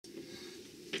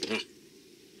Ha.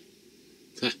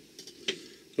 Ha.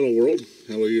 Hello world.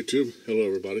 Hello YouTube. Hello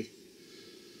everybody.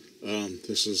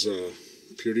 This is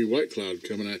Purity White Cloud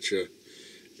coming at you.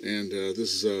 And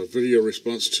this is a video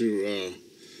response to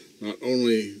not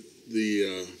only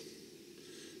the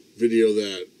video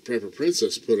that Prepper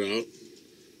Princess put out,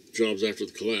 Jobs After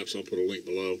the Collapse, I'll put a link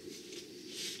below.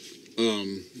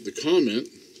 The comment,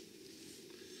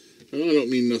 and I don't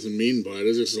mean nothing mean by it,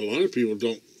 it's just a lot of people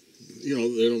don't, they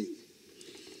don't,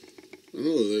 I don't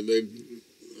know, they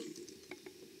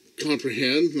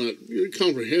comprehend, not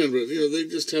comprehend, but, they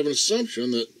just have an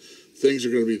assumption that things are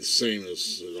going to be the same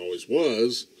as it always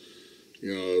was.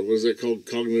 What is that called?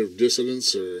 Cognitive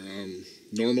dissonance or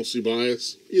normalcy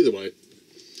bias? Either way.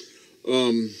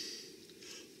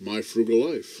 My Frugal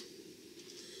Life.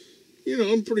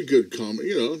 I'm pretty good comment,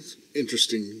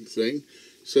 interesting thing.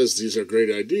 Says these are great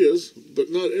ideas,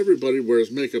 but not everybody wears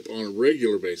makeup on a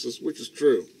regular basis, which is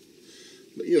true.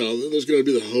 But, there's going to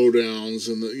be the hoedowns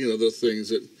and the things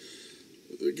that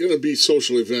they're going to be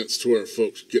social events to where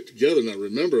folks get together. Now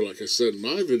remember, like I said in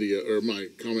my video, or my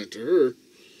comment to her,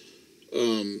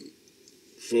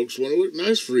 folks want to look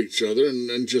nice for each other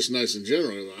and just nice in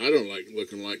general. I don't like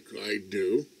looking like I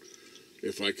do.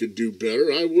 If I could do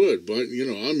better, I would. But,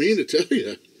 I mean to tell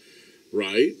you,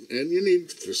 right? And you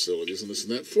need facilities and this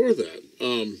and that for that.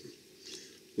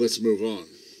 Let's move on.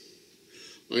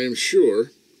 I am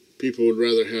sure people would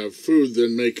rather have food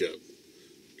than makeup.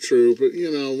 True, but,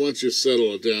 once you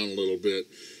settle it down a little bit,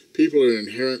 people are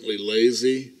inherently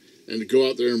lazy, and to go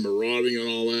out there and marauding and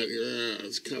all that,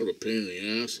 it's kind of a pain in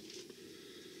the ass.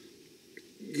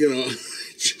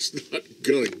 Just not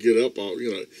going to get up all,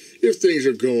 if things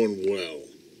are going well.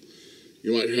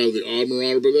 You might have the odd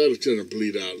marauder, but that's going to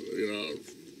bleed out,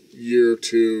 year or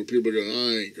two. People are going,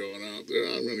 I ain't going out there.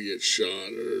 I'm going to get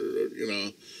shot, or,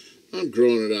 I'm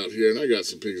growing it out here, and I got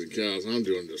some pigs and cows. I'm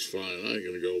doing just fine. I ain't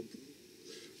going to go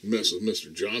mess with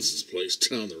Mr. Johnson's place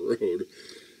down the road.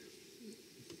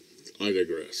 I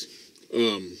digress.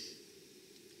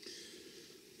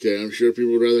 Okay, I'm sure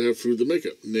people would rather have food than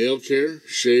makeup. Nail care,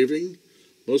 shaving.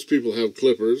 Most people have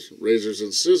clippers, razors,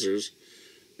 and scissors,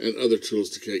 and other tools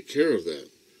to take care of that.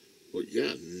 Well,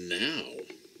 yeah, now,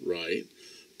 right?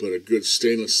 But a good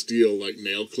stainless steel like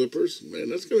nail clippers, man,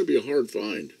 that's going to be a hard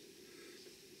find.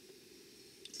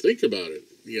 Think about it.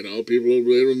 People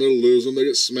will lose them. They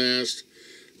get smashed,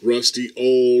 rusty,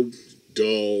 old,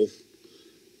 dull,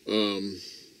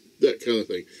 that kind of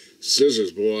thing.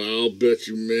 Scissors, boy, I'll bet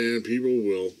you, man, people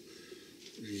will,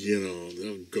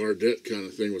 they'll guard that kind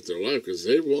of thing with their life because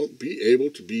they won't be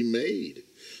able to be made.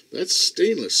 That's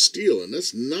stainless steel, and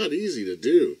that's not easy to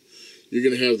do. You're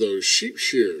going to have those sheep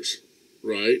shears,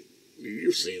 right?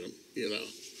 You've seen them,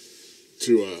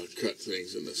 to cut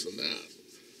things and this and that.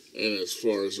 And as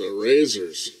far as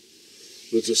razors,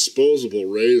 the disposable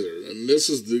razor, and this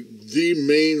is the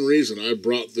main reason I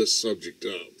brought this subject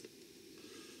up,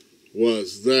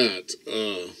 was that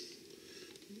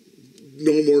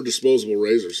no more disposable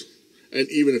razors. And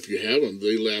even if you have them,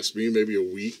 they last me maybe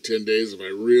a week, 10 days. If I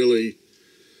really,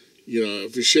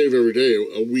 if you shave every day,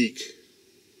 a week.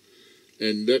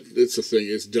 And it's a thing,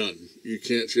 it's done. You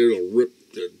can't shave, it'll rip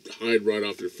the hide right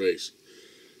off your face.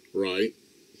 Right?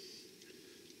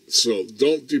 So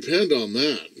don't depend on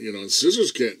that. And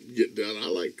scissors can't get done. I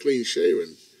like clean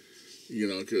shaven,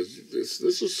 because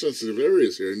this is sensitive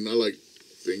areas here, and I like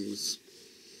things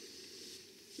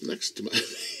next to my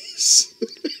face.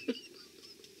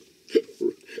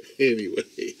 Anyway,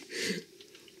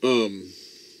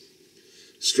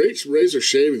 straight razor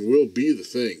shaving will be the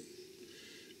thing,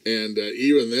 and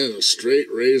even then, a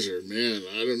straight razor, man,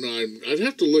 I don't know. I'd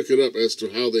have to look it up as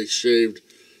to how they shaved,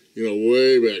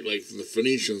 way back, like the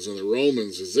Phoenicians and the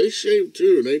Romans, as they shaved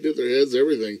too, and they did their heads,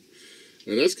 everything,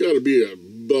 and that's got to be a,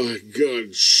 by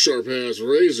God, sharp-ass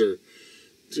razor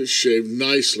to shave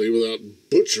nicely without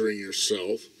butchering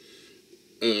yourself,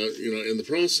 in the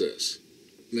process.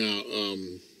 Now,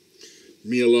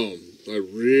 me alone, I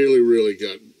really, really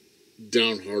got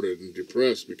downhearted and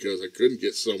depressed because I couldn't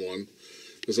get someone,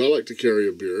 because I like to carry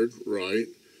a beard, right?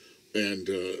 And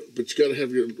but you got to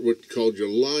have what's called your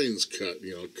lines cut,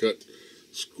 cut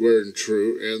square and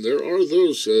true. And there are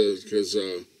those, because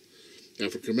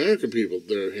African American people,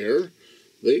 their hair,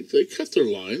 they cut their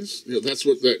lines. That's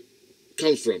what that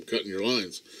comes from, cutting your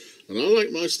lines. And I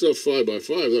like my stuff 5 by 5.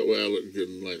 That way I look good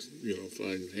and nice,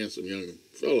 fine, handsome young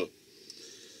fella.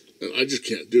 And I just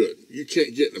can't do it. You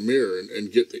can't get in a mirror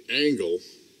and get the angle.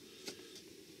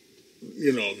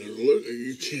 You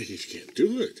can't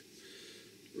do it.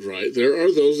 Right, there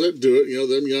are those that do it,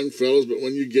 them young fellas, but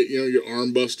when you get, your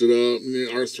arm busted up, and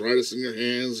arthritis in your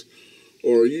hands,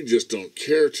 or you just don't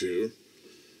care to,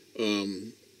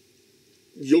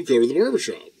 you'll go to the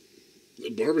barbershop. The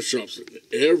barbershops in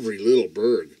every little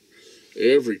burg,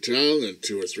 every town, and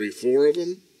 2 or 3, 4 of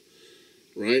them,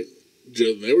 right?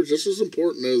 They were just as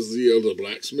important as the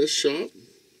blacksmith shop,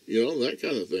 that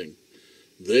kind of thing.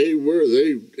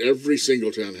 Every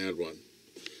single town had one,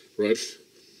 right?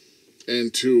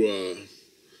 And to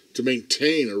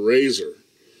maintain a razor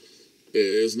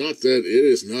is not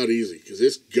easy, because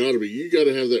you got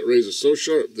to have that razor so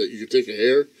sharp that you can take a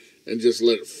hair and just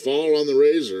let it fall on the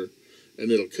razor and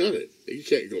it'll cut it. You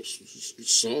can't go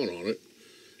sawing on it.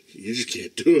 You just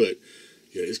can't do it.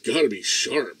 Yeah, it's got to be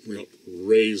sharp,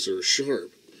 razor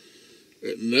sharp.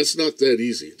 And that's not that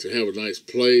easy, to have a nice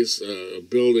place, a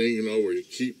building, where you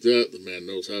keep that. The man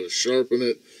knows how to sharpen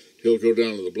it. He'll go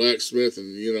down to the blacksmith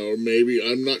and, maybe,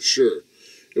 I'm not sure.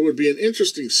 It would be an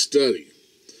interesting study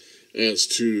as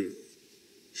to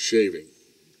shaving,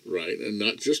 right? And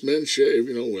not just men shave,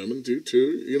 women do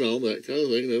too, that kind of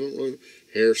thing. They don't want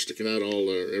hair sticking out all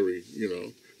every,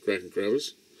 crack and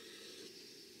crevice.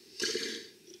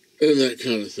 And that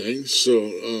kind of thing.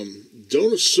 So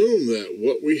don't assume that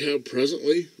what we have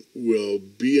presently will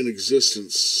be in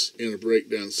existence in a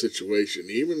breakdown situation,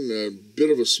 even a bit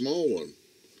of a small one,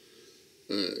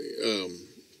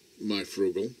 my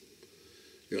frugal.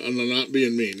 I'm not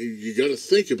being mean. You got to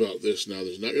think about this now.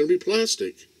 There's not going to be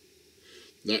plastic.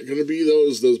 Not going to be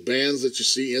those bands that you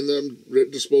see in them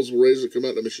disposable razors that come out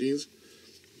of the machines.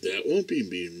 That won't be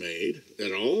being made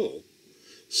at all.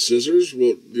 Scissors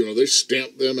will, they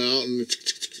stamp them out and,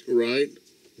 right?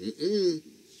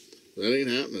 That ain't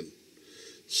happening.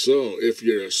 So if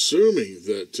you're assuming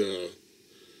that,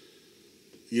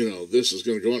 this is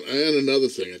going to go on. And another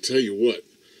thing, I tell you what,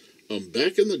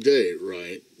 back in the day,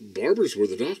 right, barbers were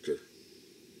the doctor,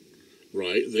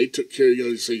 right? They took care,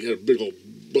 say you had a big old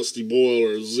busty boil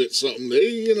or zit something.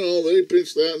 They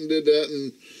pinched that and did that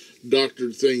and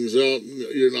doctored things up,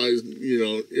 ear,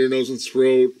 nose, and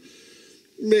throat.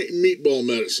 Meatball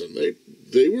medicine.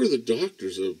 They were the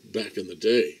doctors of back in the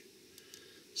day.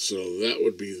 So that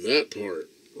would be that part,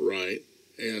 right?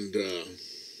 And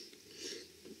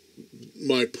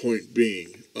my point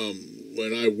being,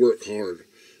 when I work hard,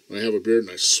 I have a beard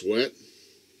and I sweat,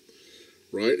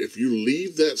 right? If you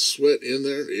leave that sweat in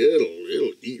there,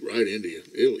 it'll eat right into you.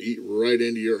 It'll eat right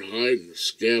into your hide and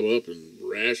scab up and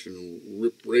rash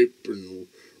and rape and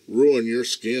ruin your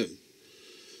skin.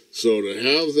 So to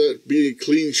have that be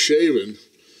clean shaven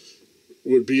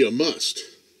would be a must,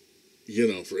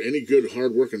 for any good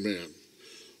hard-working man.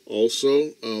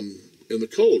 Also, in the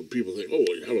cold, people think, oh,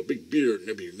 well, you have a big beard and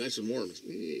it'd be nice and warm.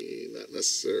 Not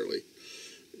necessarily.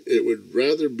 It would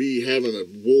rather be having a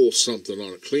wool something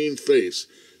on a clean face,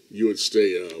 you would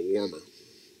stay warmer.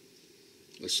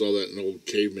 I saw that in an old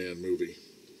caveman movie.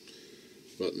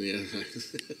 But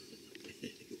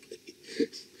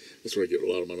that's where I get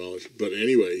a lot of my knowledge. But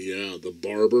anyway, yeah, the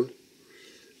barber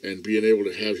and being able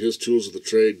to have his tools of the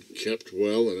trade kept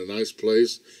well in a nice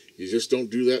place. You just don't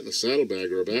do that in a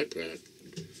saddlebag or a backpack.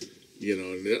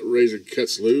 And that razor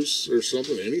cuts loose or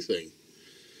something, anything.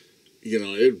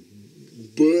 It'd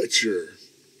butcher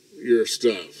your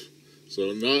stuff.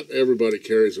 So not everybody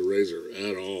carries a razor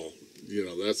at all.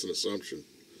 That's an assumption.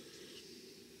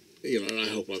 And I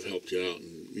hope I've helped you out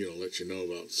and, let you know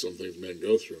about some things men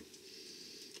go through.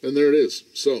 And there it is.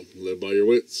 So, live by your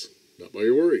wits, not by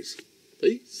your worries.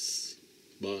 Peace.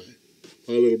 Bye.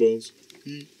 Bye, little bones.